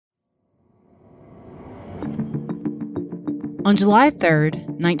On July 3rd,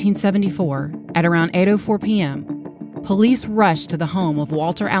 1974, at around 8:04 p.m., police rushed to the home of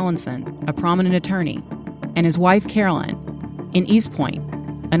Walter Allenson, a prominent attorney, and his wife Carolyn, in East Point,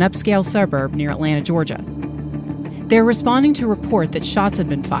 an upscale suburb near Atlanta, Georgia. They were responding to a report that shots had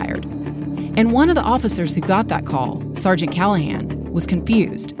been fired, and one of the officers who got that call, Sergeant Callahan, was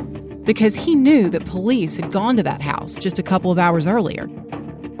confused because he knew that police had gone to that house just a couple of hours earlier.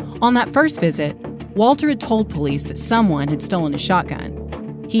 On that first visit, Walter had told police that someone had stolen his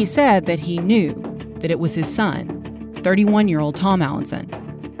shotgun. He said that he knew that it was his son, 31-year-old Tom Allenson.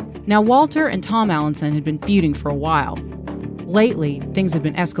 Now, Walter and Tom Allenson had been feuding for a while. Lately, things had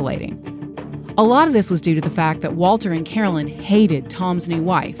been escalating. A lot of this was due to the fact that Walter and Carolyn hated Tom's new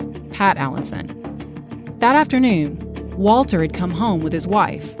wife, Pat Allenson. That afternoon, Walter had come home with his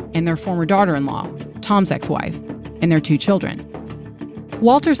wife and their former daughter-in-law, Tom's ex-wife, and their 2 children.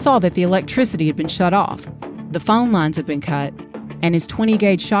 Walter saw that the electricity had been shut off, the phone lines had been cut, and his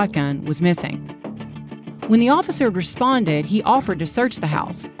 20-gauge shotgun was missing. When the officer had responded, he offered to search the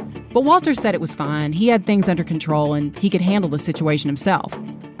house, but Walter said it was fine, he had things under control, and he could handle the situation himself.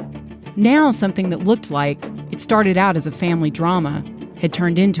 Now, something that looked like it started out as a family drama had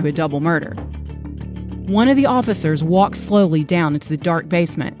turned into a double murder. One of the officers walked slowly down into the dark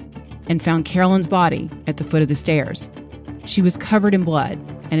basement and found Carolyn's body at the foot of the stairs. She was covered in blood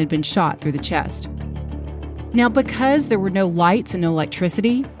and had been shot through the chest. Now, because there were no lights and no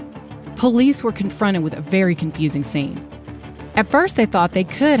electricity, police were confronted with a very confusing scene. At first, they thought they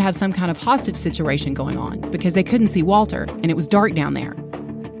could have some kind of hostage situation going on because they couldn't see Walter and it was dark down there.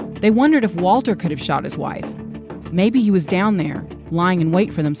 They wondered if Walter could have shot his wife. Maybe he was down there, lying in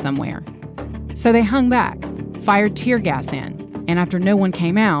wait for them somewhere. So they hung back, fired tear gas in, and after no one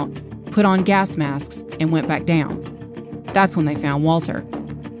came out, put on gas masks and went back down. That's when they found Walter.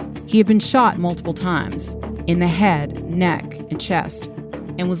 He had been shot multiple times, in the head, neck, and chest,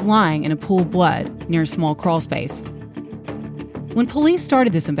 and was lying in a pool of blood near a small crawl space. When police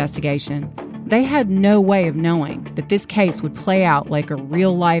started this investigation, they had no way of knowing that this case would play out like a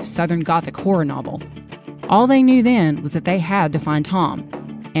real-life Southern Gothic horror novel. All they knew then was that they had to find Tom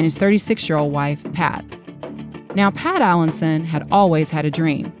and his 36-year-old wife, Pat. Now, Pat Allenson had always had a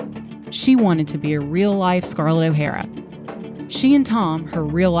dream. She wanted to be a real-life Scarlett O'Hara. She and Tom, her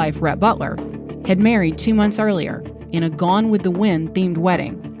real-life Rhett Butler, had married 2 months earlier in a Gone with the Wind-themed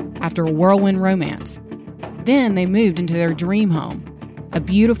wedding after a whirlwind romance. Then they moved into their dream home, a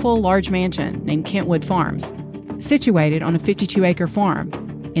beautiful, large mansion named Kentwood Farms, situated on a 52-acre farm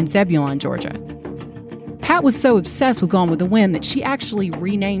in Zebulon, Georgia. Pat was so obsessed with Gone with the Wind that she actually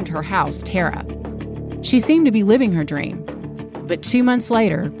renamed her house Tara. She seemed to be living her dream, but 2 months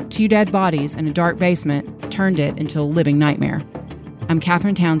later, 2 dead bodies in a dark basement turned it into a living nightmare. I'm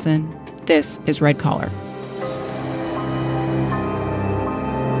Katherine Townsend. This is Red Collar.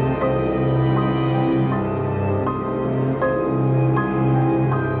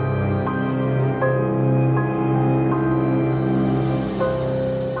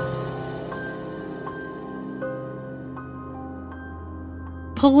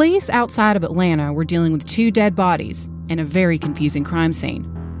 Police outside of Atlanta were dealing with 2 dead bodies and a very confusing crime scene.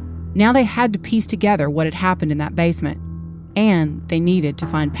 Now they had to piece together what had happened in that basement, and they needed to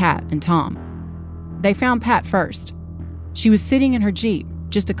find Pat and Tom. They found Pat first. She was sitting in her Jeep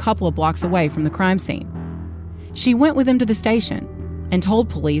just a couple of blocks away from the crime scene. She went with them to the station and told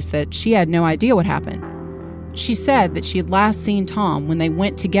police that she had no idea what happened. She said that she had last seen Tom when they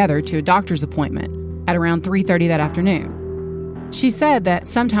went together to a doctor's appointment at around 3:30 that afternoon. She said that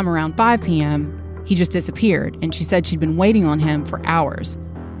sometime around 5 p.m., he just disappeared, and she said she'd been waiting on him for hours.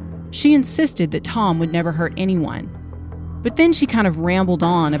 She insisted that Tom would never hurt anyone. But then she kind of rambled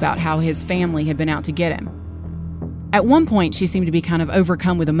on about how his family had been out to get him. At one point, she seemed to be kind of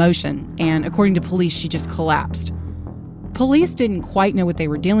overcome with emotion, and according to police, she just collapsed. Police didn't quite know what they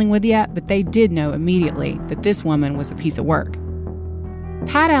were dealing with yet, but they did know immediately that this woman was a piece of work.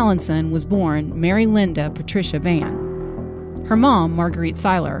 Pat Allenson was born Mary Linda Patricia Vann. Her mom, Marguerite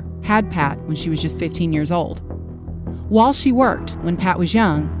Seiler, had Pat when she was just 15 years old. While she worked, when Pat was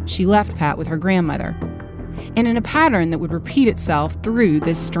young, she left Pat with her grandmother. And in a pattern that would repeat itself through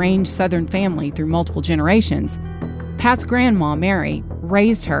this strange Southern family through multiple generations, Pat's grandma, Mary,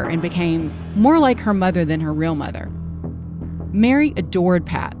 raised her and became more like her mother than her real mother. Mary adored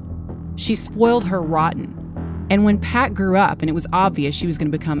Pat. She spoiled her rotten. And when Pat grew up and it was obvious she was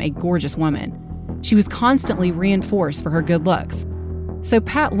going to become a gorgeous woman, she was constantly reinforced for her good looks. So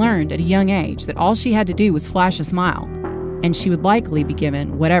Pat learned at a young age that all she had to do was flash a smile, and she would likely be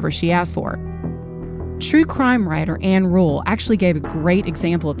given whatever she asked for. True crime writer Ann Rule actually gave a great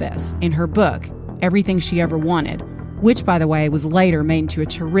example of this in her book, Everything She Ever Wanted, which, by the way, was later made into a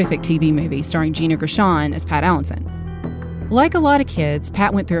terrific TV movie starring Gina Gershon as Pat Allenson. Like a lot of kids,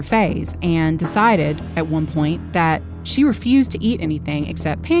 Pat went through a phase and decided at one point that she refused to eat anything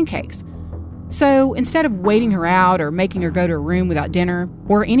except pancakes. So instead of waiting her out or making her go to her room without dinner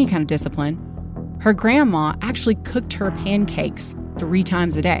or any kind of discipline, her grandma actually cooked her pancakes 3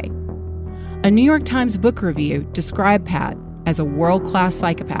 times a day. A New York Times book review described Pat as a world-class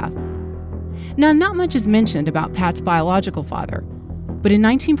psychopath. Now, not much is mentioned about Pat's biological father, but in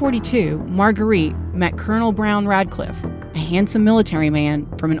 1942, Marguerite met Colonel Brown Radcliffe, a handsome military man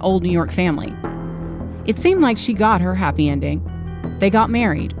from an old New York family. It seemed like she got her happy ending. They got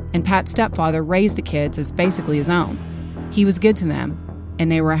married, and Pat's stepfather raised the kids as basically his own. He was good to them,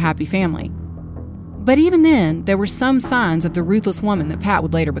 and they were a happy family. But even then, there were some signs of the ruthless woman that Pat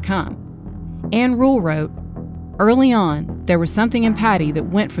would later become. Anne Rule wrote, "Early on, there was something in Patty that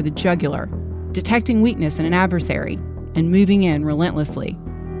went for the jugular, detecting weakness in an adversary and moving in relentlessly."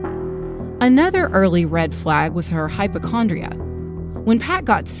 Another early red flag was her hypochondria. When Pat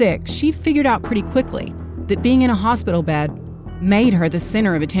got sick, she figured out pretty quickly that being in a hospital bed made her the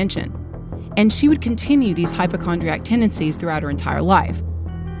center of attention, and she would continue these hypochondriac tendencies throughout her entire life.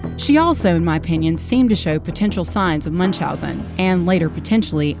 She also, in my opinion, seemed to show potential signs of Munchausen and later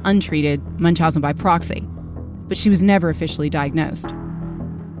potentially untreated Munchausen by proxy, but she was never officially diagnosed.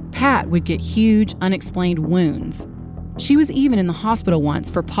 Pat would get huge, unexplained wounds. She was even in the hospital once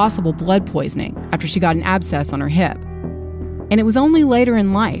for possible blood poisoning after she got an abscess on her hip. And it was only later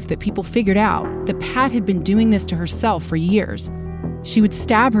in life that people figured out that Pat had been doing this to herself for years. She would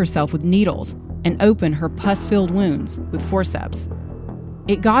stab herself with needles and open her pus-filled wounds with forceps.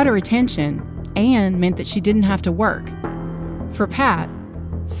 It got her attention and meant that she didn't have to work. For Pat,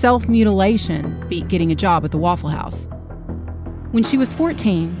 self-mutilation beat getting a job at the Waffle House. When she was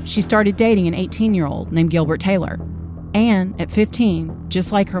 14, she started dating an 18-year-old named Gilbert Taylor. And at 15,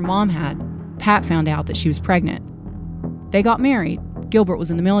 just like her mom had, Pat found out that she was pregnant. They got married. Gilbert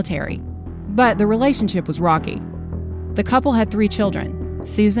was in the military, but the relationship was rocky. The couple had 3 children,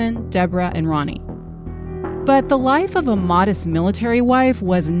 Susan, Deborah, and Ronnie. But the life of a modest military wife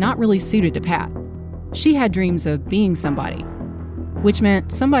was not really suited to Pat. She had dreams of being somebody, which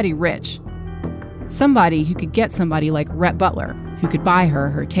meant somebody rich. Somebody who could get somebody like Rhett Butler, who could buy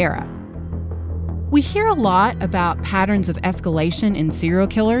her Tara. We hear a lot about patterns of escalation in serial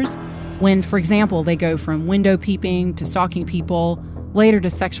killers when, for example, they go from window peeping to stalking people, later to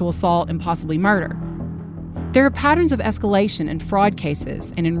sexual assault and possibly murder. There are patterns of escalation in fraud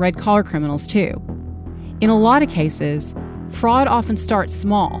cases and in red-collar criminals, too. In a lot of cases, fraud often starts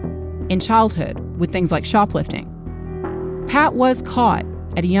small, in childhood, with things like shoplifting. Pat was caught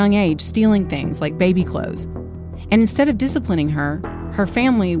at a young age stealing things like baby clothes, and instead of disciplining her, her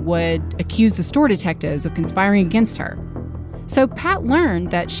family would accuse the store detectives of conspiring against her. So Pat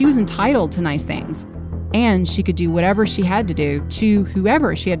learned that she was entitled to nice things, and she could do whatever she had to do to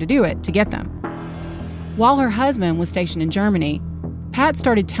whoever she had to do it to get them. While her husband was stationed in Germany, Pat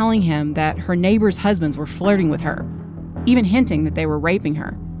started telling him that her neighbors' husbands were flirting with her, even hinting that they were raping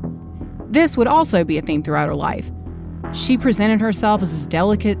her. This would also be a theme throughout her life. She presented herself as this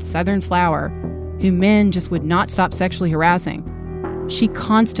delicate Southern flower who men just would not stop sexually harassing. She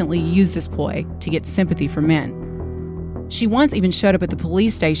constantly used this ploy to get sympathy from men. She once even showed up at the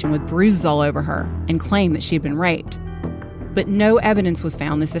police station with bruises all over her and claimed that she had been raped. But no evidence was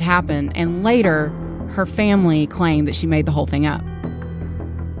found this had happened, and later, her family claimed that she made the whole thing up.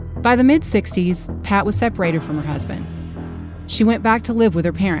 By the mid-60s, Pat was separated from her husband. She went back to live with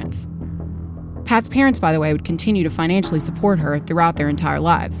her parents. Pat's parents, by the way, would continue to financially support her throughout their entire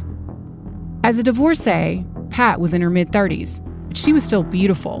lives. As a divorcee, Pat was in her mid-30s, but she was still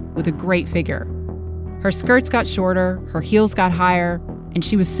beautiful with a great figure. Her skirts got shorter, her heels got higher, and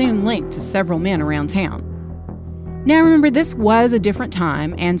she was soon linked to several men around town. Now remember, this was a different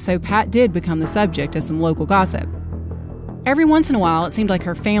time, and so Pat did become the subject of some local gossip. Every once in a while, it seemed like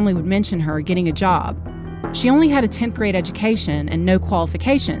her family would mention her getting a job. She only had a 10th grade education and no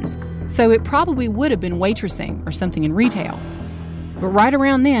qualifications, so it probably would have been waitressing or something in retail. But right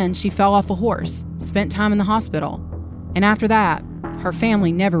around then, she fell off a horse, spent time in the hospital, and after that, her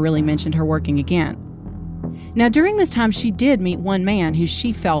family never really mentioned her working again. Now, during this time, she did meet one man who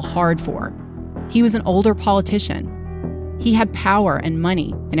she fell hard for. He was an older politician. He had power and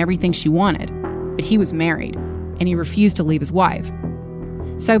money and everything she wanted, but he was married, and he refused to leave his wife.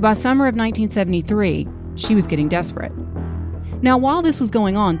 So by summer of 1973, she was getting desperate. Now, while this was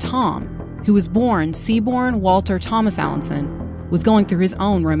going on, Tom, who was born Seaborn Walter Thomas Allenson, was going through his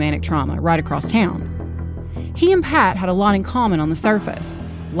own romantic trauma right across town. He and Pat had a lot in common on the surface.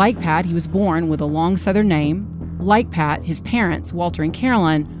 Like Pat, he was born with a long Southern name, Like Pat, his parents, Walter and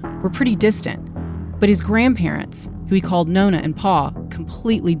Carolyn, were pretty distant, but his grandparents, who he called Nona and Pa,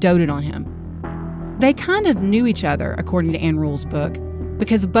 completely doted on him. They kind of knew each other, according to Ann Rule's book,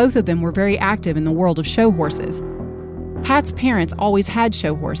 because both of them were very active in the world of show horses. Pat's parents always had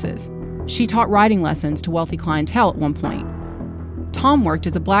show horses. She taught riding lessons to wealthy clientele at one point. Tom worked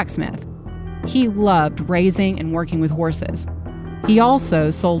as a blacksmith. He loved raising and working with horses. He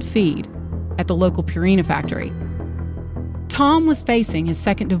also sold feed at the local Purina factory. Tom was facing his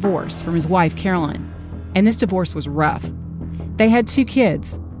second divorce from his wife, Carolyn, and this divorce was rough. They had 2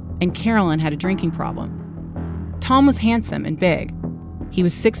 kids, and Carolyn had a drinking problem. Tom was handsome and big. He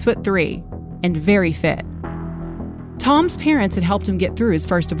was 6'3" and very fit. Tom's parents had helped him get through his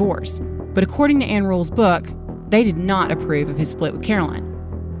first divorce, but according to Ann Rule's book, they did not approve of his split with Carolyn.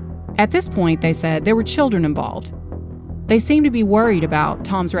 At this point, they said, there were children involved. They seemed to be worried about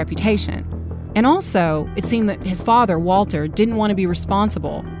Tom's reputation, and also it seemed that his father, Walter, didn't want to be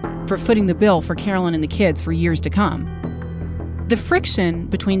responsible for footing the bill for Carolyn and the kids for years to come. The friction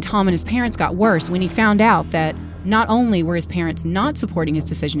between Tom and his parents got worse when he found out that not only were his parents not supporting his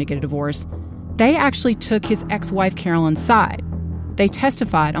decision to get a divorce, they actually took his ex-wife Carolyn's side. They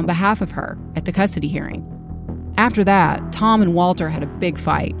testified on behalf of her at the custody hearing. After that, Tom and Walter had a big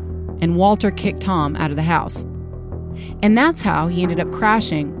fight, and Walter kicked Tom out of the house. And that's how he ended up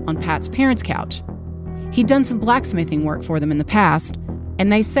crashing on Pat's parents' couch. He'd done some blacksmithing work for them in the past,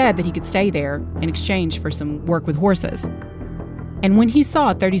 and they said that he could stay there in exchange for some work with horses. And when he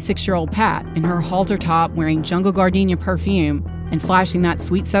saw 36-year-old Pat in her halter top wearing jungle gardenia perfume and flashing that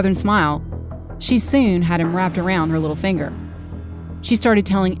sweet southern smile, she soon had him wrapped around her little finger. She started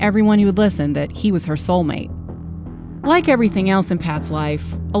telling everyone who would listen that he was her soulmate. Like everything else in Pat's life,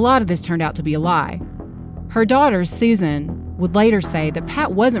 a lot of this turned out to be a lie. Her daughter, Susan, would later say that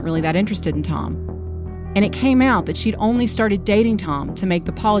Pat wasn't really that interested in Tom. And it came out that she'd only started dating Tom to make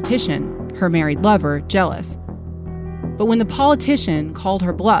the politician, her married lover, jealous. But when the politician called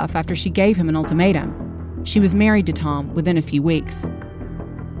her bluff after she gave him an ultimatum, she was married to Tom within a few weeks.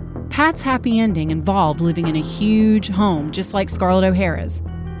 Pat's happy ending involved living in a huge home just like Scarlett O'Hara's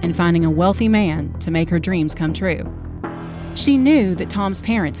and finding a wealthy man to make her dreams come true. She knew that Tom's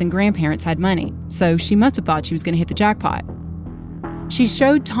parents and grandparents had money, so she must have thought she was going to hit the jackpot. She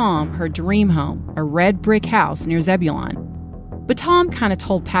showed Tom her dream home, a red brick house near Zebulon. But Tom kind of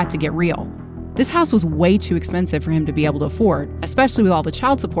told Pat to get real. This house was way too expensive for him to be able to afford, especially with all the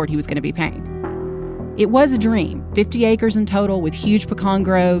child support he was going to be paying. It was a dream, 50 acres in total with huge pecan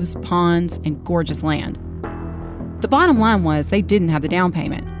groves, ponds, and gorgeous land. The bottom line was they didn't have the down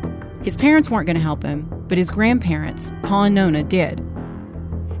payment. His parents weren't going to help him, but his grandparents, Pa and Nona, did.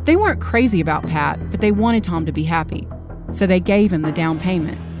 They weren't crazy about Pat, but they wanted Tom to be happy, so they gave him the down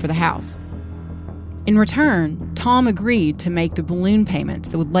payment for the house. In return, Tom agreed to make the balloon payments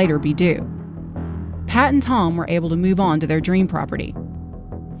that would later be due. Pat and Tom were able to move on to their dream property.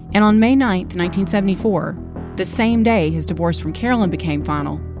 And on May 9th, 1974, the same day his divorce from Carolyn became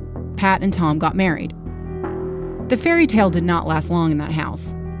final, Pat and Tom got married. The fairy tale did not last long in that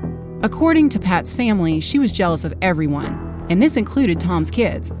house. According to Pat's family, she was jealous of everyone, and this included Tom's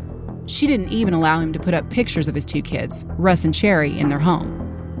kids. She didn't even allow him to put up pictures of his 2 kids, Russ and Cherry, in their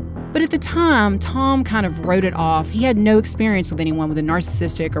home. But at the time, Tom kind of wrote it off. He had no experience with anyone with a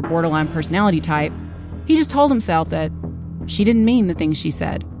narcissistic or borderline personality type. He just told himself that she didn't mean the things she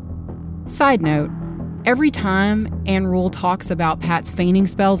said. Side note, every time Ann Rule talks about Pat's feigning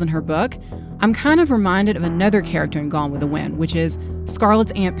spells in her book, I'm kind of reminded of another character in Gone with the Wind, which is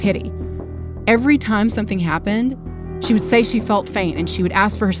Scarlett's Aunt Pitty. Every time something happened, she would say she felt faint and she would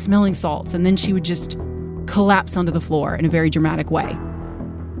ask for her smelling salts, and then she would just collapse onto the floor in a very dramatic way.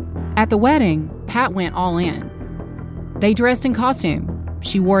 At the wedding, Pat went all in. They dressed in costume.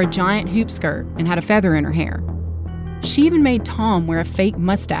 She wore a giant hoop skirt and had a feather in her hair. She even made Tom wear a fake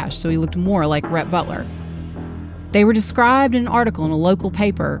mustache so he looked more like Rhett Butler. They were described in an article in a local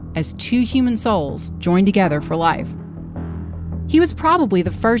paper as 2 human souls joined together for life. He was probably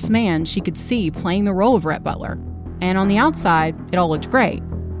the first man she could see playing the role of Rhett Butler, and on the outside, it all looked great.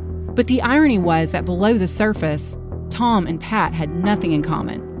 But the irony was that below the surface, Tom and Pat had nothing in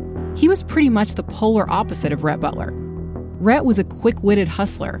common. He was pretty much the polar opposite of Rhett Butler. Rhett was a quick-witted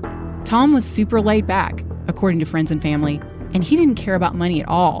hustler. Tom was super laid back, according to friends and family, and he didn't care about money at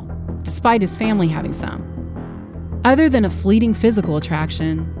all, despite his family having some. Other than a fleeting physical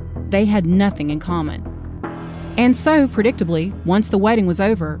attraction, they had nothing in common. And so, predictably, once the wedding was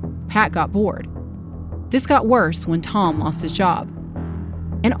over, Pat got bored. This got worse when Tom lost his job.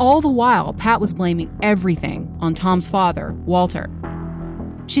 And all the while, Pat was blaming everything on Tom's father, Walter.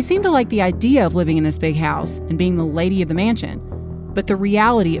 She seemed to like the idea of living in this big house and being the lady of the mansion, but the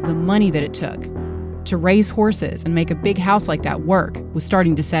reality of the money that it took to raise horses and make a big house like that work was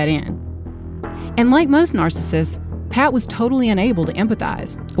starting to set in. And like most narcissists, Pat was totally unable to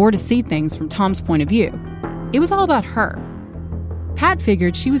empathize or to see things from Tom's point of view. It was all about her. Pat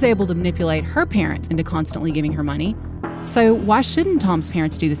figured she was able to manipulate her parents into constantly giving her money, so why shouldn't Tom's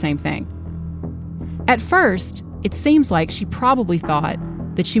parents do the same thing? At first, it seems like she probably thought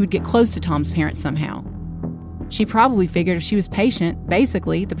that she would get close to Tom's parents somehow. She probably figured if she was patient,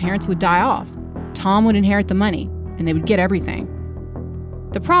 basically, the parents would die off. Tom would inherit the money, and they would get everything.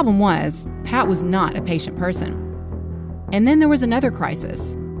 The problem was, Pat was not a patient person. And then there was another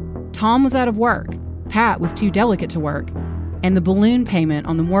crisis. Tom was out of work, Pat was too delicate to work, and the balloon payment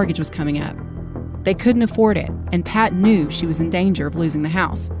on the mortgage was coming up. They couldn't afford it, and Pat knew she was in danger of losing the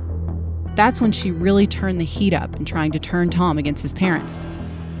house. That's when she really turned the heat up in trying to turn Tom against his parents.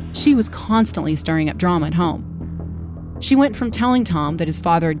 She was constantly stirring up drama at home. She went from telling Tom that his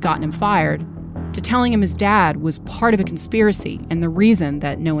father had gotten him fired to telling him his dad was part of a conspiracy and the reason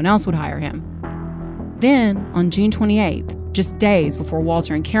that no one else would hire him. Then, on June 28th, just days before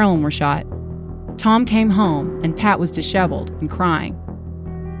Walter and Carolyn were shot, Tom came home and Pat was disheveled and crying.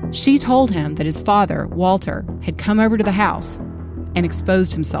 She told him that his father, Walter, had come over to the house and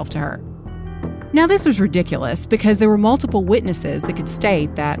exposed himself to her. Now, this was ridiculous because there were multiple witnesses that could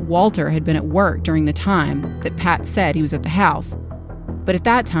state that Walter had been at work during the time that Pat said he was at the house. But at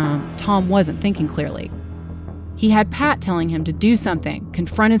that time, Tom wasn't thinking clearly. He had Pat telling him to do something,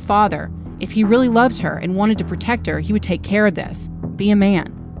 confront his father. If he really loved her and wanted to protect her, he would take care of this. Be a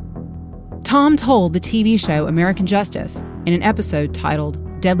man. Tom told the TV show American Justice in an episode titled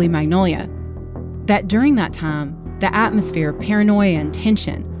Deadly Magnolia that during that time, the atmosphere of paranoia and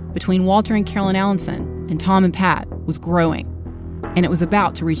tension between Walter and Carolyn Allenson and Tom and Pat was growing, and it was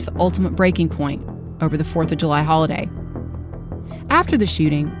about to reach the ultimate breaking point over the 4th of July holiday. After the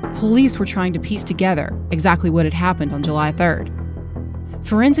shooting, police were trying to piece together exactly what had happened on July 3rd.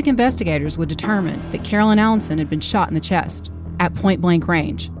 Forensic investigators would determine that Carolyn Allenson had been shot in the chest at point-blank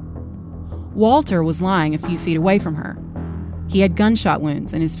range. Walter was lying a few feet away from her. He had gunshot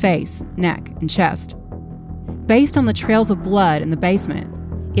wounds in his face, neck, and chest. Based on the trails of blood in the basement,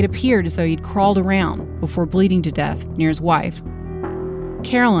 it appeared as though he'd crawled around before bleeding to death near his wife.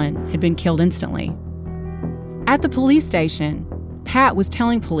 Carolyn had been killed instantly. At the police station, Pat was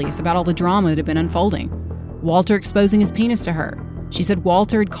telling police about all the drama that had been unfolding. Walter exposing his penis to her. She said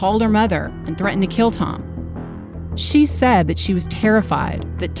Walter had called her mother and threatened to kill Tom. She said that she was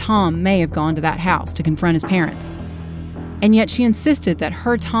terrified that Tom may have gone to that house to confront his parents. And yet she insisted that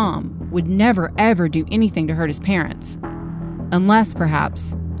her Tom would never ever do anything to hurt his parents. Unless,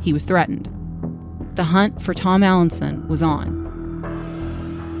 perhaps, he was threatened. The hunt for Tom Allenson was on.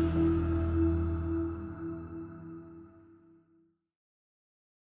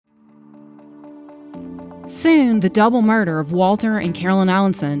 Soon, the double murder of Walter and Carolyn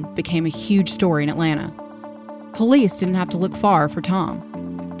Allenson became a huge story in Atlanta. Police didn't have to look far for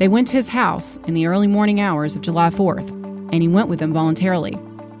Tom. They went to his house in the early morning hours of July 4th, and he went with them voluntarily.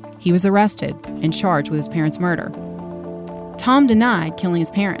 He was arrested and charged with his parents' murder. Tom denied killing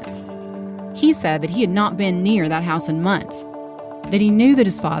his parents. He said that he had not been near that house in months, that he knew that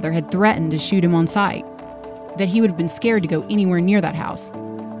his father had threatened to shoot him on sight, that he would have been scared to go anywhere near that house.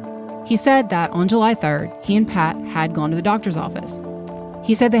 He said that on July 3rd, he and Pat had gone to the doctor's office.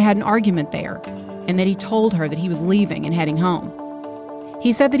 He said they had an argument there, and that he told her that he was leaving and heading home.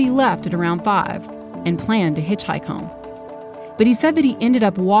 He said that he left at around 5 and planned to hitchhike home. But he said that he ended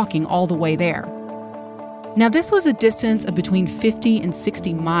up walking all the way there. Now, this was a distance of between 50 and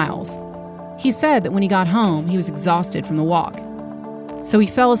 60 miles. He said that when he got home, he was exhausted from the walk. So he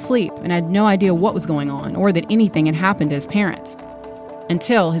fell asleep and had no idea what was going on or that anything had happened to his parents,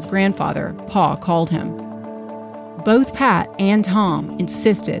 until his grandfather, Pa, called him. Both Pat and Tom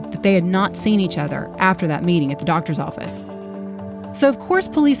insisted that they had not seen each other after that meeting at the doctor's office. So of course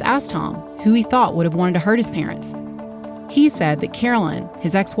police asked Tom who he thought would have wanted to hurt his parents. He said that Carolyn,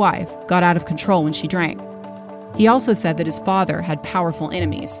 his ex-wife, got out of control when she drank. He also said that his father had powerful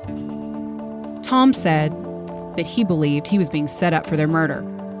enemies. Tom said that he believed he was being set up for their murder,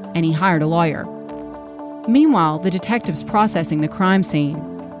 and he hired a lawyer. Meanwhile, the detectives processing the crime scene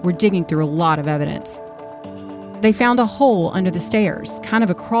were digging through a lot of evidence. They found a hole under the stairs, kind of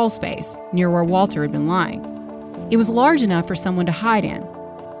a crawl space, near where Walter had been lying. It was large enough for someone to hide in.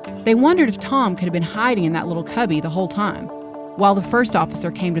 They wondered if Tom could have been hiding in that little cubby the whole time, while the first officer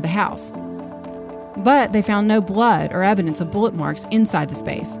came to the house. But they found no blood or evidence of bullet marks inside the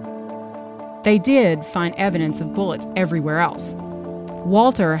space. They did find evidence of bullets everywhere else.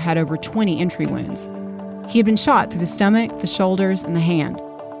 Walter had over 20 entry wounds. He had been shot through the stomach, the shoulders, and the hand.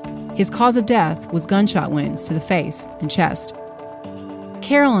 His cause of death was gunshot wounds to the face and chest.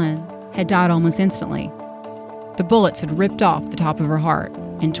 Carolyn had died almost instantly. The bullets had ripped off the top of her heart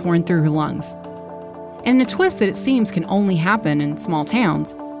and torn through her lungs. And in a twist that it seems can only happen in small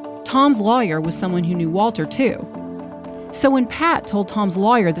towns, Tom's lawyer was someone who knew Walter too. So when Pat told Tom's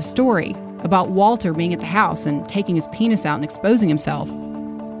lawyer the story about Walter being at the house and taking his penis out and exposing himself,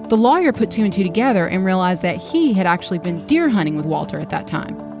 the lawyer put two and two together and realized that he had actually been deer hunting with Walter at that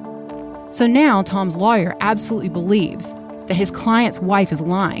time. So now Tom's lawyer absolutely believes that his client's wife is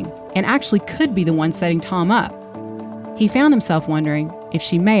lying and actually could be the one setting Tom up. He found himself wondering if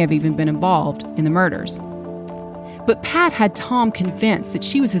she may have even been involved in the murders. But Pat had Tom convinced that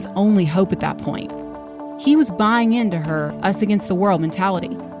she was his only hope at that point. He was buying into her us against the world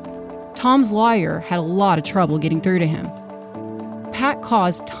mentality. Tom's lawyer had a lot of trouble getting through to him. Pat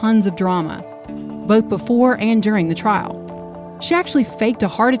caused tons of drama, both before and during the trial. She actually faked a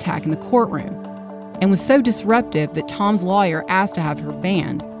heart attack in the courtroom and was so disruptive that Tom's lawyer asked to have her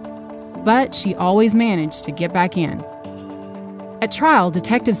banned. But she always managed to get back in. At trial,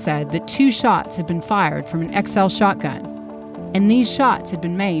 detectives said that 2 shots had been fired from an XL shotgun, and these shots had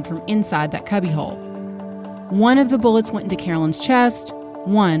been made from inside that cubbyhole. One of the bullets went into Carolyn's chest,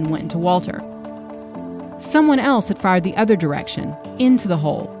 one went into Walter. Someone else had fired the other direction, into the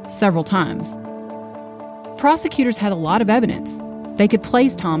hole, several times. Prosecutors had a lot of evidence. They could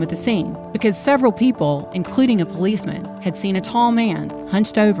place Tom at the scene because several people, including a policeman, had seen a tall man,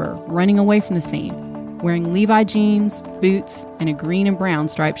 hunched over, running away from the scene, wearing Levi jeans, boots, and a green and brown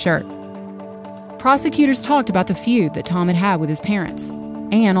striped shirt. Prosecutors talked about the feud that Tom had had with his parents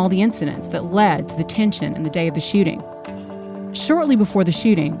and all the incidents that led to the tension in the day of the shooting. Shortly before the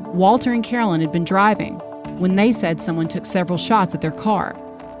shooting, Walter and Carolyn had been driving when they said someone took several shots at their car.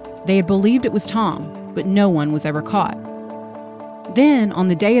 They had believed it was Tom, but no one was ever caught. Then, on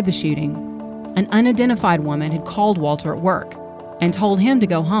the day of the shooting, an unidentified woman had called Walter at work and told him to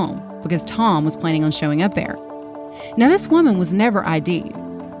go home because Tom was planning on showing up there. Now, this woman was never ID'd,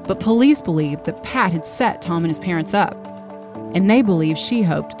 but police believed that Pat had set Tom and his parents up, and they believed she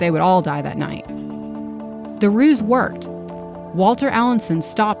hoped they would all die that night. The ruse worked. Walter Allenson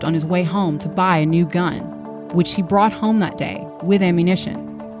stopped on his way home to buy a new gun, which he brought home that day with ammunition.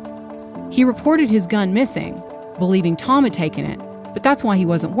 He reported his gun missing, believing Tom had taken it, but that's why he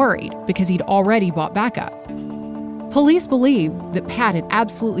wasn't worried, because he'd already bought backup. Police believed that Pat had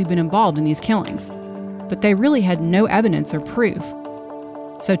absolutely been involved in these killings, but they really had no evidence or proof.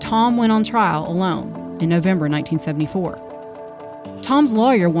 So Tom went on trial alone in November 1974. Tom's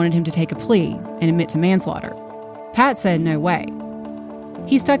lawyer wanted him to take a plea and admit to manslaughter. Pat said no way.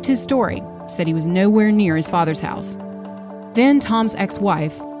 He stuck to his story, said he was nowhere near his father's house. Then Tom's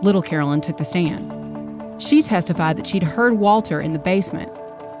ex-wife, Little Carolyn, took the stand. She testified that she'd heard Walter in the basement,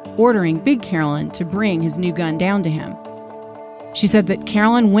 ordering Big Carolyn to bring his new gun down to him. She said that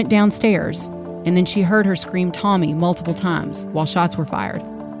Carolyn went downstairs, and then she heard her scream Tommy multiple times while shots were fired.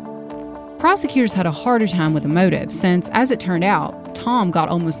 Prosecutors had a harder time with the motive since, as it turned out, Tom got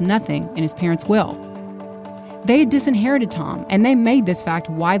almost nothing in his parents' will. They had disinherited Tom, and they made this fact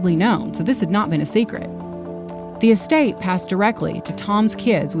widely known, so this had not been a secret. The estate passed directly to Tom's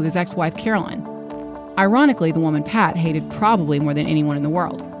kids with his ex-wife Carolyn. Ironically, the woman Pat hated probably more than anyone in the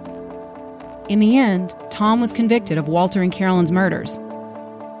world. In the end, Tom was convicted of Walter and Carolyn's murders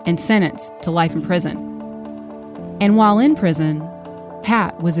and sentenced to life in prison. And while in prison,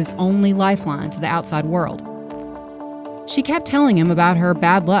 Pat was his only lifeline to the outside world. She kept telling him about her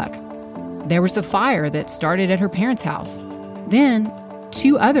bad luck. There was the fire that started at her parents' house. Then,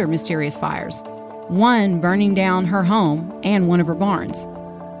 2 other mysterious fires, one burning down her home and one of her barns.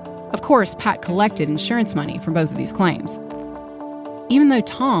 Of course, Pat collected insurance money from both of these claims. Even though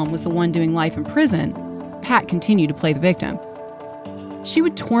Tom was the one doing life in prison, Pat continued to play the victim. She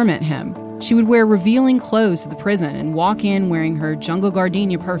would torment him. She would wear revealing clothes to the prison and walk in wearing her Jungle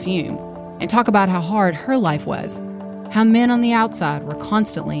Gardenia perfume and talk about how hard her life was, how men on the outside were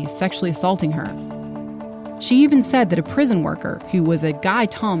constantly sexually assaulting her. She even said that a prison worker, who was a guy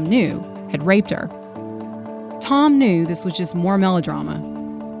Tom knew, had raped her. Tom knew this was just more melodrama.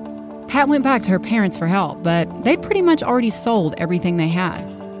 Pat went back to her parents for help, but they'd pretty much already sold everything they had.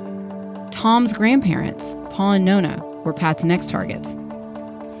 Tom's grandparents, Pa and Nona, were Pat's next targets.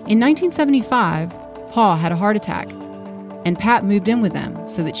 In 1975, Pa had a heart attack, and Pat moved in with them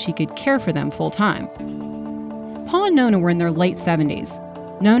so that she could care for them full-time. Pa and Nona were in their late 70s.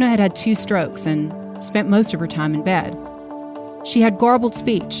 Nona had had 2 strokes and spent most of her time in bed. She had garbled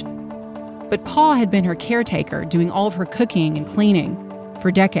speech, but Pa had been her caretaker, doing all of her cooking and cleaning,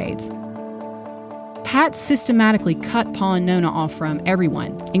 for decades. Pat systematically cut Pa and Nona off from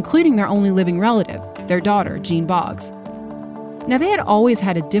everyone, including their only living relative, their daughter, Jean Boggs. Now, they had always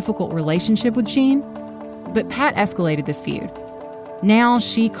had a difficult relationship with Jean, but Pat escalated this feud. Now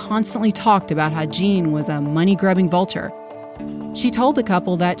she constantly talked about how Jean was a money-grubbing vulture. She told the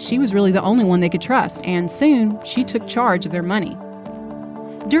couple that she was really the only one they could trust, and soon she took charge of their money.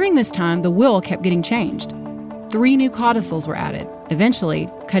 During this time, the will kept getting changed. 3 new codicils were added, eventually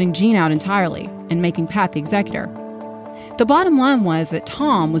cutting Jean out entirely and making Pat the executor. The bottom line was that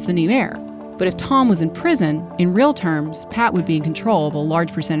Tom was the new heir, but if Tom was in prison, in real terms, Pat would be in control of a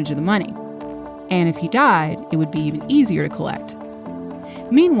large percentage of the money. And if he died, it would be even easier to collect.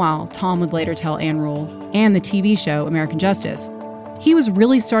 Meanwhile, Tom would later tell Ann Rule and the TV show American Justice he was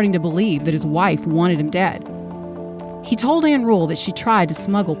really starting to believe that his wife wanted him dead. He told Ann Rule that she tried to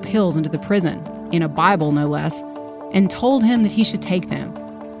smuggle pills into the prison, in a Bible no less, and told him that he should take them.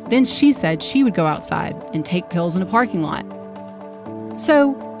 Then she said she would go outside and take pills in a parking lot.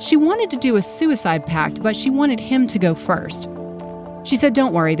 So she wanted to do a suicide pact, but she wanted him to go first. She said,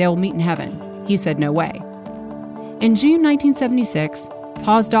 "Don't worry, they will meet in heaven." He said, "No way." In June 1976,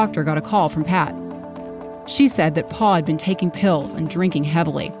 Pa's doctor got a call from Pat. She said that Pa had been taking pills and drinking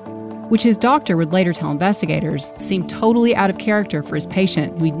heavily, which his doctor would later tell investigators seemed totally out of character for his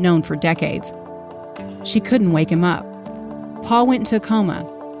patient who he'd known for decades. She couldn't wake him up. Pa went into a coma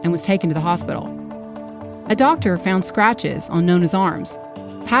and was taken to the hospital. A doctor found scratches on Nona's arms.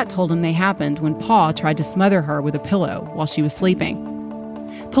 Pat told him they happened when Pa tried to smother her with a pillow while she was sleeping.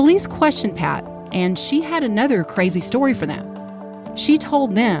 Police questioned Pat, and she had another crazy story for them. She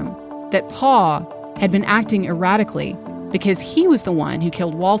told them that Pa had been acting erratically because he was the one who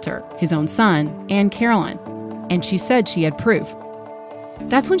killed Walter, his own son, and Carolyn, and she said she had proof.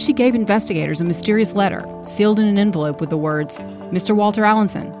 That's when she gave investigators a mysterious letter, sealed in an envelope with the words, "Mr. Walter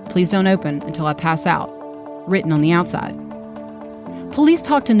Allenson, please don't open until I pass out," written on the outside. Police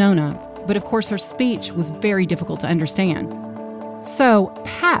talked to Nona, but of course her speech was very difficult to understand. So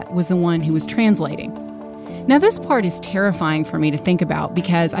Pat was the one who was translating. Now this part is terrifying for me to think about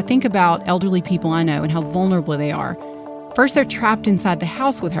because I think about elderly people I know and how vulnerable they are. First, they're trapped inside the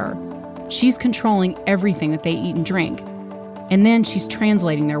house with her. She's controlling everything that they eat and drink. And then she's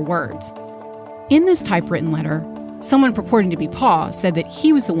translating their words. In this typewritten letter, someone purporting to be Pa said that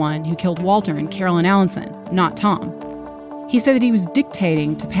he was the one who killed Walter and Carolyn Allenson, not Tom. He said that he was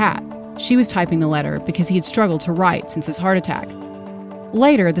dictating to Pat. She was typing the letter because he had struggled to write since his heart attack.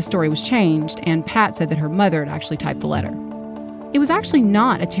 Later, the story was changed, and Pat said that her mother had actually typed the letter. It was actually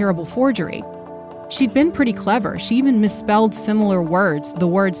not a terrible forgery. She'd been pretty clever. She even misspelled similar words, the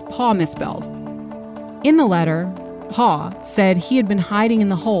words Pa misspelled. In the letter, Pa said he had been hiding in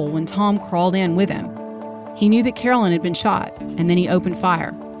the hole when Tom crawled in with him. He knew that Carolyn had been shot, and then he opened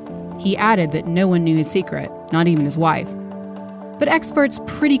fire. He added that no one knew his secret, not even his wife. But experts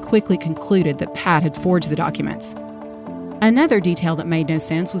pretty quickly concluded that Pat had forged the documents. Another detail that made no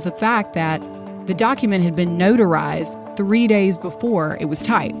sense was the fact that the document had been notarized 3 days before it was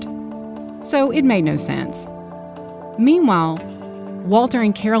typed. So it made no sense. Meanwhile, Walter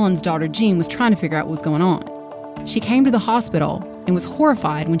and Carolyn's daughter Jean was trying to figure out what was going on. She came to the hospital and was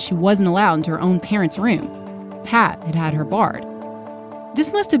horrified when she wasn't allowed into her own parents' room. Pat had had her barred.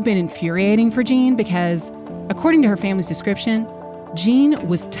 This must have been infuriating for Jean because, according to her family's description, Jean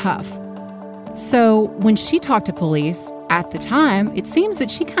was tough. So when she talked to police, at the time, it seems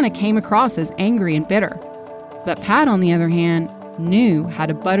that she kind of came across as angry and bitter. But Pat, on the other hand, knew how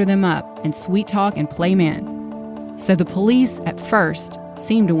to butter them up and sweet talk and play men. So the police, at first,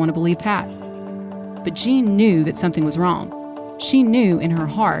 seemed to want to believe Pat. But Jean knew that something was wrong. She knew in her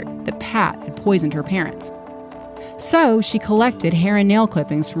heart that Pat had poisoned her parents. So she collected hair and nail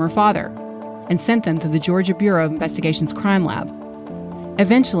clippings from her father and sent them to the Georgia Bureau of Investigation's crime lab.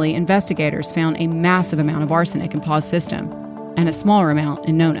 Eventually, investigators found a massive amount of arsenic in Pa's system and a smaller amount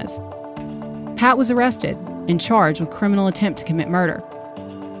in Nona's. Pat was arrested and charged with criminal attempt to commit murder.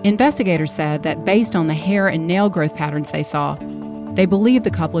 Investigators said that based on the hair and nail growth patterns they saw, they believed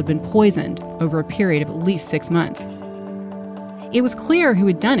the couple had been poisoned over a period of at least 6 months. It was clear who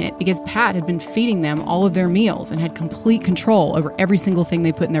had done it because Pat had been feeding them all of their meals and had complete control over every single thing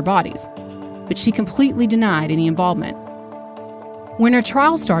they put in their bodies. But she completely denied any involvement. When her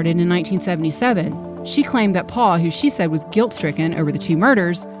trial started in 1977, she claimed that Pa, who she said was guilt-stricken over the 2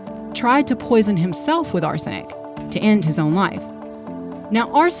 murders, tried to poison himself with arsenic to end his own life. Now,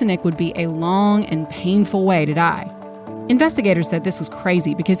 arsenic would be a long and painful way to die. Investigators said this was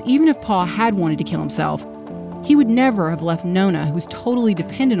crazy because even if Pa had wanted to kill himself, he would never have left Nona, who was totally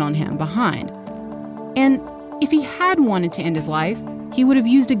dependent on him, behind. And if he had wanted to end his life, He would have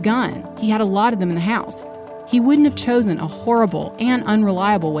used a gun. He had a lot of them in the house. He wouldn't have chosen a horrible and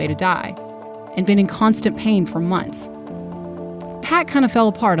unreliable way to die and been in constant pain for months. Pat kind of fell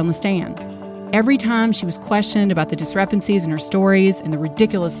apart on the stand. Every time she was questioned about the discrepancies in her stories and the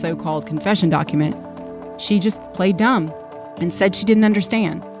ridiculous so-called confession document, she just played dumb and said she didn't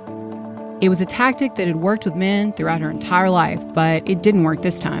understand. It was a tactic that had worked with men throughout her entire life, but it didn't work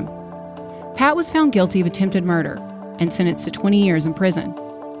this time. Pat was found guilty of attempted murder and sentenced to 20 years in prison.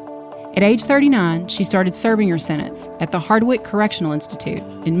 At age 39, she started serving her sentence at the Hardwick Correctional Institute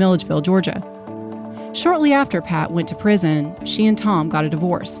in Milledgeville, Georgia. Shortly after Pat went to prison, she and Tom got a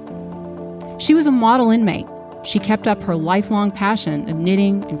divorce. She was a model inmate. She kept up her lifelong passion of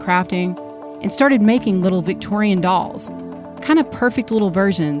knitting and crafting and started making little Victorian dolls, kind of perfect little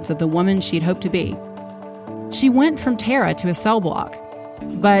versions of the woman she'd hoped to be. She went from Tara to a cell block,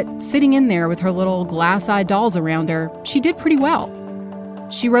 but sitting in there with her little glass-eyed dolls around her, she did pretty well.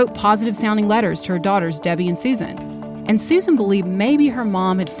 She wrote positive-sounding letters to her daughters, Debbie and Susan, and Susan believed maybe her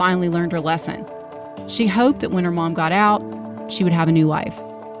mom had finally learned her lesson. She hoped that when her mom got out, she would have a new life.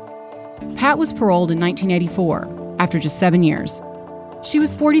 Pat was paroled in 1984, after just 7 years. She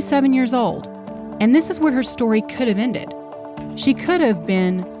was 47 years old, and this is where her story could have ended. She could have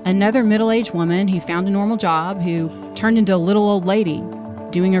been another middle-aged woman who found a normal job, who turned into a little old lady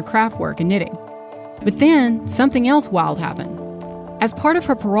doing her craft work and knitting. But then, something else wild happened. As part of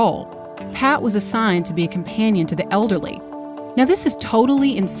her parole, Pat was assigned to be a companion to the elderly. Now, this is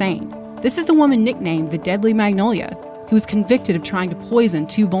totally insane. This is the woman nicknamed the Deadly Magnolia, who was convicted of trying to poison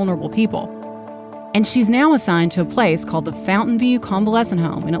 2 vulnerable people. And she's now assigned to a place called the Fountain View Convalescent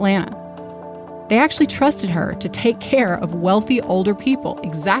Home in Atlanta. They actually trusted her to take care of wealthy older people,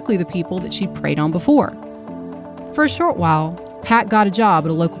 exactly the people that she'd preyed on before. For a short while, Pat got a job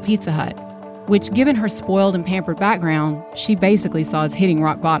at a local Pizza Hut, which, given her spoiled and pampered background, she basically saw as hitting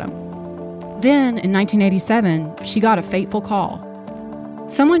rock bottom. Then, in 1987, she got a fateful call.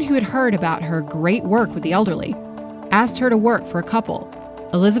 Someone who had heard about her great work with the elderly asked her to work for a couple,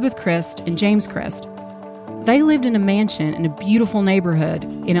 Elizabeth Christ and James Christ. They lived in a mansion in a beautiful neighborhood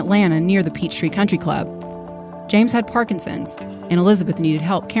in Atlanta near the Peachtree Country Club. James had Parkinson's, and Elizabeth needed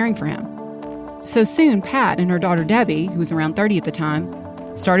help caring for him. So soon, Pat and her daughter Debbie, who was around 30 at the time,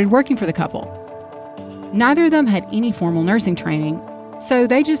 started working for the couple. Neither of them had any formal nursing training, so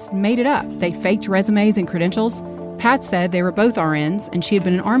they just made it up. They faked resumes and credentials. Pat said they were both RNs and she had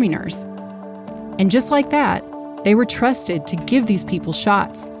been an Army nurse. And just like that, they were trusted to give these people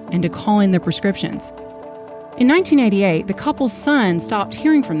shots and to call in their prescriptions. In 1988, the couple's son stopped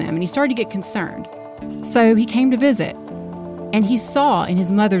hearing from them and he started to get concerned. So he came to visit, and he saw in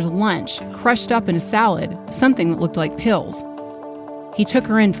his mother's lunch, crushed up in a salad, something that looked like pills. He took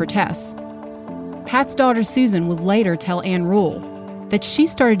her in for tests. Pat's daughter Susan would later tell Ann Rule that she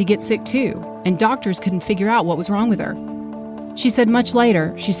started to get sick too, and doctors couldn't figure out what was wrong with her. She said much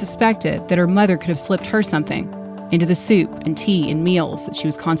later she suspected that her mother could have slipped her something into the soup and tea and meals that she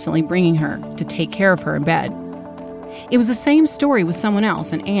was constantly bringing her to take care of her in bed. It was the same story with someone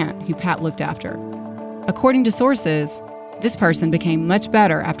else, an aunt who Pat looked after. According to sources, this person became much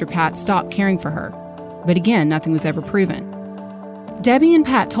better after Pat stopped caring for her. But again, nothing was ever proven. Debbie and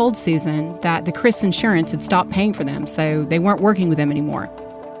Pat told Susan that the Chris insurance had stopped paying for them, so they weren't working with them anymore.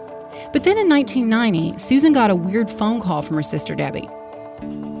 But then in 1990, Susan got a weird phone call from her sister Debbie.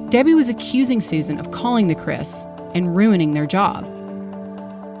 Debbie was accusing Susan of calling the Chris and ruining their job.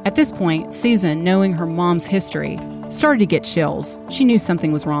 At this point, Susan, knowing her mom's history, started to get chills. She knew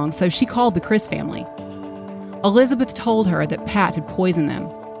something was wrong, so she called the Chris family. Elizabeth told her that Pat had poisoned them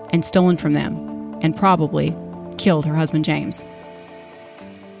and stolen from them, and probably killed her husband James.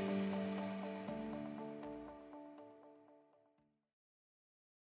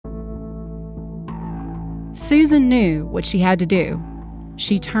 Susan knew what she had to do.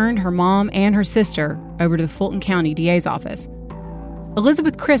 She turned her mom and her sister over to the Fulton County DA's office.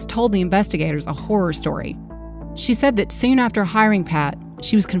 Elizabeth Christ told the investigators a horror story. She said that soon after hiring Pat,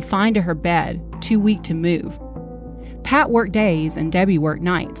 she was confined to her bed, too weak to move. Pat worked days and Debbie worked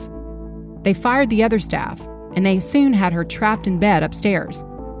nights. They fired the other staff, and they soon had her trapped in bed upstairs.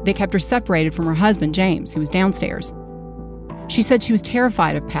 They kept her separated from her husband, James, who was downstairs. She said she was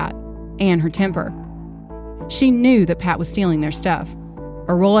terrified of Pat and her temper. She knew that Pat was stealing their stuff.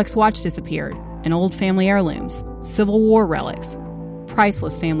 A Rolex watch disappeared, and old family heirlooms, Civil War relics,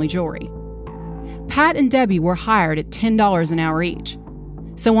 priceless family jewelry. Pat and Debbie were hired at $10 an hour each.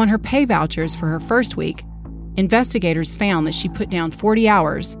 So on her pay vouchers for her first week, investigators found that she put down 40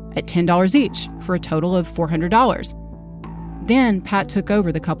 hours at $10 each for a total of $400. Then Pat took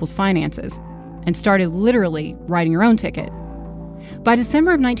over the couple's finances and started literally writing her own ticket. By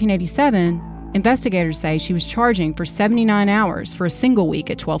December of 1987, investigators say she was charging for 79 hours for a single week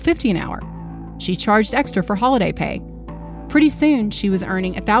at $12.50 an hour. She charged extra for holiday pay. Pretty soon, she was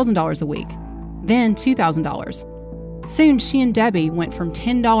earning $1,000 a week, then $2,000. Soon, she and Debbie went from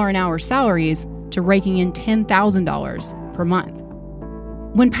 $10 an hour salaries to raking in $10,000 per month.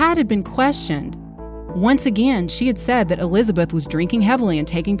 When Pat had been questioned, once again, she had said that Elizabeth was drinking heavily and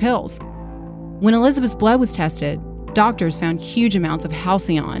taking pills. When Elizabeth's blood was tested, doctors found huge amounts of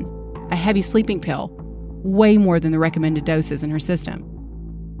Halcyon, a heavy sleeping pill, way more than the recommended doses in her system.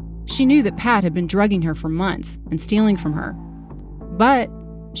 She knew that Pat had been drugging her for months and stealing from her. But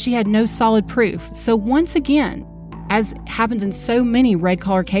she had no solid proof, so once again, as happens in so many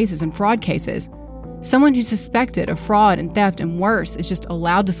red-collar cases and fraud cases, someone who's suspected of fraud and theft and worse is just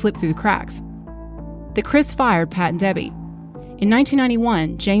allowed to slip through the cracks. The Criss fired Pat and Debbie. In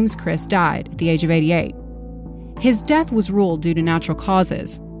 1991, James Criss died at the age of 88. His death was ruled due to natural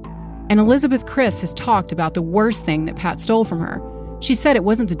causes. And Elizabeth Criss has talked about the worst thing that Pat stole from her. She said it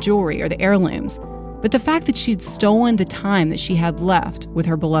wasn't the jewelry or the heirlooms, but the fact that she'd stolen the time that she had left with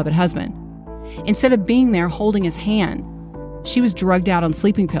her beloved husband. Instead of being there holding his hand, she was drugged out on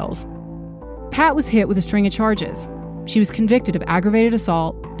sleeping pills. Pat was hit with a string of charges. She was convicted of aggravated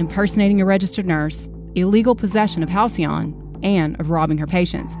assault, impersonating a registered nurse, illegal possession of Halcyon, and of robbing her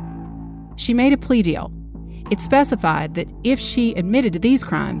patients. She made a plea deal. It specified that if she admitted to these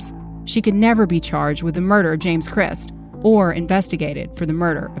crimes, she could never be charged with the murder of James Criss or investigated for the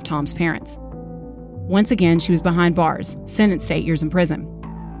murder of Tom's parents. Once again, she was behind bars, sentenced to 8 years in prison.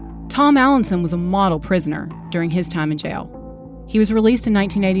 Tom Allenson was a model prisoner during his time in jail. He was released in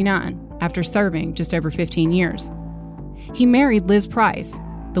 1989 after serving just over 15 years. He married Liz Price,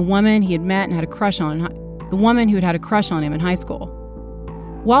 the woman he had met and had a crush on, the woman who had had a crush on him in high school.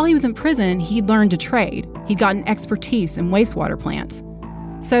 While he was in prison, he'd learned a trade. He'd gotten expertise in wastewater plants.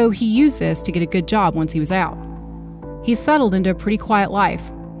 So he used this to get a good job once he was out. He settled into a pretty quiet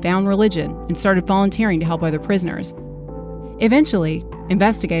life, found religion, and started volunteering to help other prisoners. Eventually,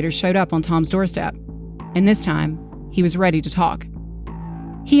 investigators showed up on Tom's doorstep, and this time, he was ready to talk.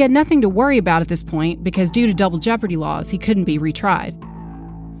 He had nothing to worry about at this point because due to double jeopardy laws, he couldn't be retried.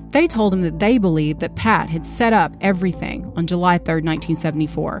 They told him that they believed that Pat had set up everything on July 3,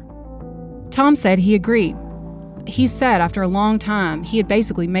 1974. Tom said he agreed. He said after a long time, he had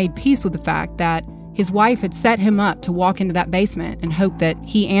basically made peace with the fact that his wife had set him up to walk into that basement and hope that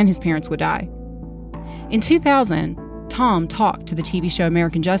he and his parents would die. In 2000, Tom talked to the TV show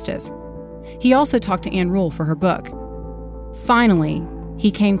American Justice. He also talked to Ann Rule for her book. Finally,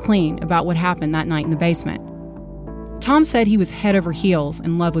 he came clean about what happened that night in the basement. Tom said he was head over heels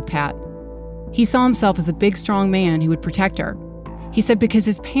in love with Pat. He saw himself as a big, strong man who would protect her. He said because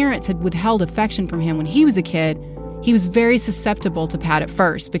his parents had withheld affection from him when he was a kid, he was very susceptible to Pat at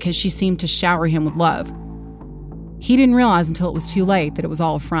first because she seemed to shower him with love. He didn't realize until it was too late that it was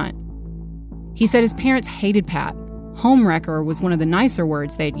all a front. He said his parents hated Pat. Homewrecker was one of the nicer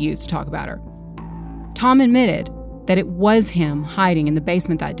words they'd used to talk about her. Tom admitted that it was him hiding in the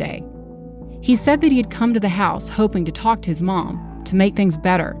basement that day. He said that he had come to the house hoping to talk to his mom, to make things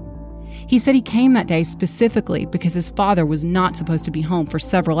better. He said he came that day specifically because his father was not supposed to be home for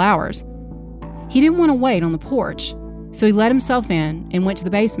several hours. He didn't want to wait on the porch, so he let himself in and went to the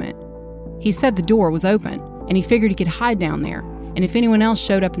basement. He said the door was open, and he figured he could hide down there, and if anyone else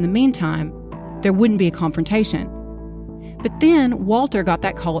showed up in the meantime, there wouldn't be a confrontation. But then Walter got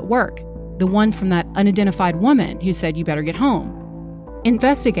that call at work, the one from that unidentified woman who said, "You better get home."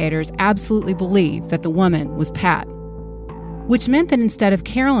 Investigators absolutely believed that the woman was Pat, which meant that instead of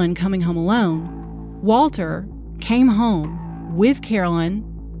Carolyn coming home alone, Walter came home with Carolyn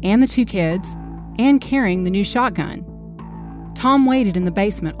and the two kids and carrying the new shotgun. Tom waited in the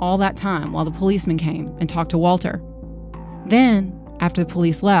basement all that time while the policeman came and talked to Walter. Then, after the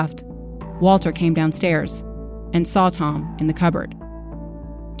police left, Walter came downstairs and saw Tom in the cupboard.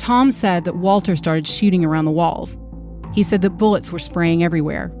 Tom said that Walter started shooting around the walls. He said that bullets were spraying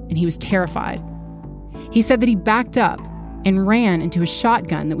everywhere, and he was terrified. He said that he backed up and ran into a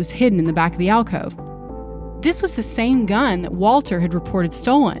shotgun that was hidden in the back of the alcove. This was the same gun that Walter had reported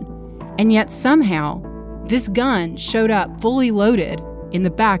stolen, and yet somehow, this gun showed up fully loaded in the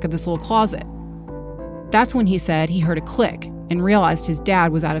back of this little closet. That's when he said he heard a click and realized his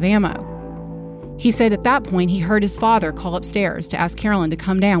dad was out of ammo. He said at that point he heard his father call upstairs to ask Carolyn to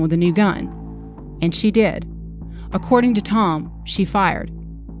come down with a new gun. And she did. According to Tom, she fired.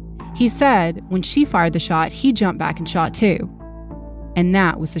 He said when she fired the shot, he jumped back and shot too. And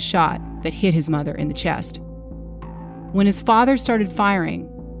that was the shot that hit his mother in the chest. When his father started firing,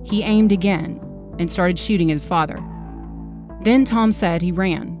 he aimed again and started shooting at his father. Then Tom said he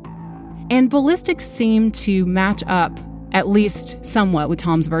ran. And ballistics seemed to match up, at least somewhat, with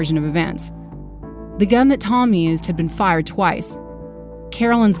Tom's version of events. The gun that Tom used had been fired twice.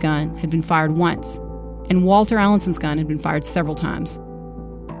 Carolyn's gun had been fired once, and Walter Allenson's gun had been fired several times.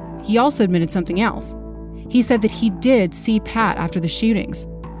 He also admitted something else. He said that he did see Pat after the shootings.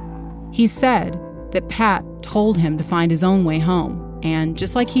 He said that Pat told him to find his own way home, and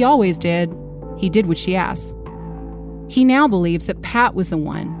just like he always did, he did what she asked. He now believes that Pat was the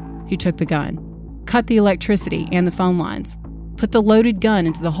one who took the gun, cut the electricity and the phone lines, put the loaded gun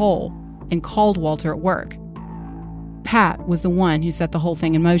into the hole, and called Walter at work. Pat was the one who set the whole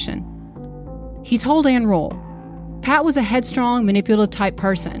thing in motion. He told Ann Rule, Pat was a headstrong, manipulative type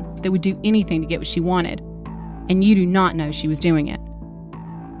person that would do anything to get what she wanted, and you do not know she was doing it.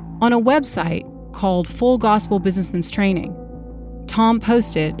 On a website called Full Gospel Businessman's Training, Tom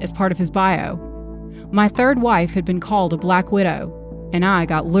posted as part of his bio, "My third wife had been called a black widow, and I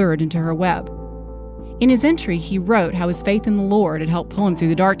got lured into her web." In his entry, he wrote how his faith in the Lord had helped pull him through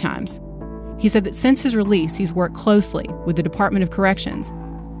the dark times. He said that since his release, he's worked closely with the Department of Corrections.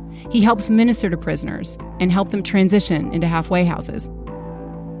 He helps minister to prisoners and help them transition into halfway houses.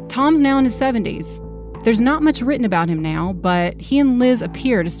 Tom's now in his 70s. There's not much written about him now, but he and Liz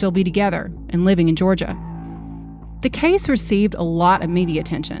appear to still be together and living in Georgia. The case received a lot of media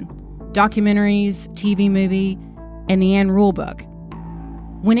attention, documentaries, TV movie, and the Ann Rule book.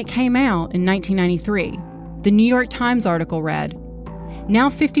 When it came out in 1993, the New York Times article read, "Now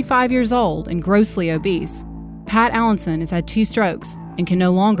 55 years old and grossly obese, Pat Allenson has had 2 strokes and can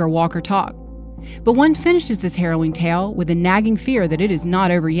no longer walk or talk. But one finishes this harrowing tale with a nagging fear that it is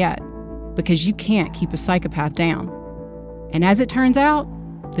not over yet, because you can't keep a psychopath down." And as it turns out,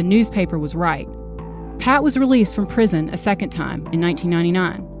 the newspaper was right. Pat was released from prison a second time in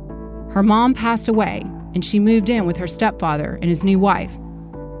 1999. Her mom passed away, and she moved in with her stepfather and his new wife.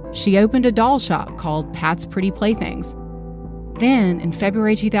 She opened a doll shop called Pat's Pretty Playthings. Then, in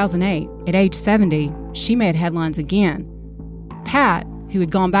February 2008, at age 70, she made headlines again. Pat, who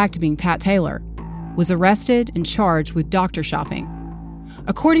had gone back to being Pat Taylor, was arrested and charged with doctor shopping.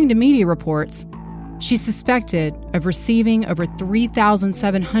 According to media reports, she's suspected of receiving over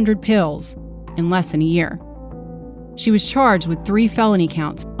 3,700 pills in less than a year. She was charged with 3 felony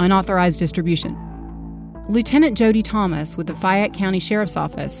counts, unauthorized distribution. Lieutenant Jody Thomas with the Fayette County Sheriff's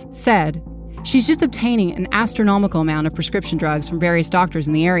Office said, "She's just obtaining an astronomical amount of prescription drugs from various doctors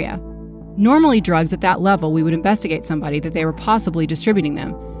in the area. Normally drugs at that level, we would investigate somebody that they were possibly distributing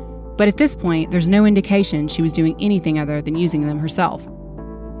them. But at this point, there's no indication she was doing anything other than using them herself."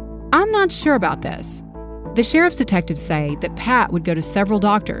 I'm not sure about this. The sheriff's detectives say that Pat would go to several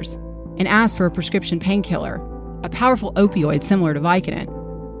doctors and ask for a prescription painkiller, a powerful opioid similar to Vicodin.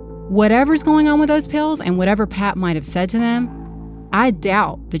 Whatever's going on with those pills and whatever Pat might have said to them, I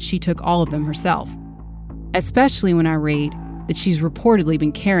doubt that she took all of them herself, especially when I read that she's reportedly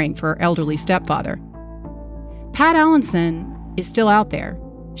been caring for her elderly stepfather. Pat Allenson is still out there.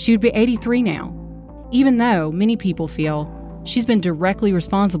 She would be 83 now, even though many people feel she's been directly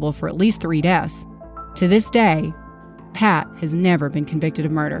responsible for at least 3 deaths. To this day, Pat has never been convicted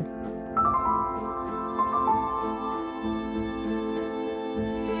of murder.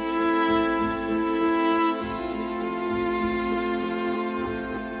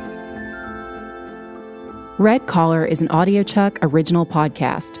 Red Collar is an AudioChuck original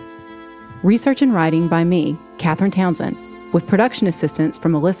podcast. Research and writing by me, Katherine Townsend, with production assistance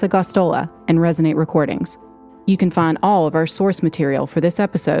from Melissa Gostola and Resonate Recordings. You can find all of our source material for this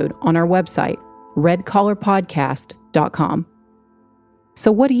episode on our website, redcollarpodcast.com.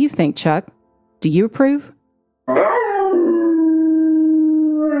 So what do you think, Chuck? Do you approve?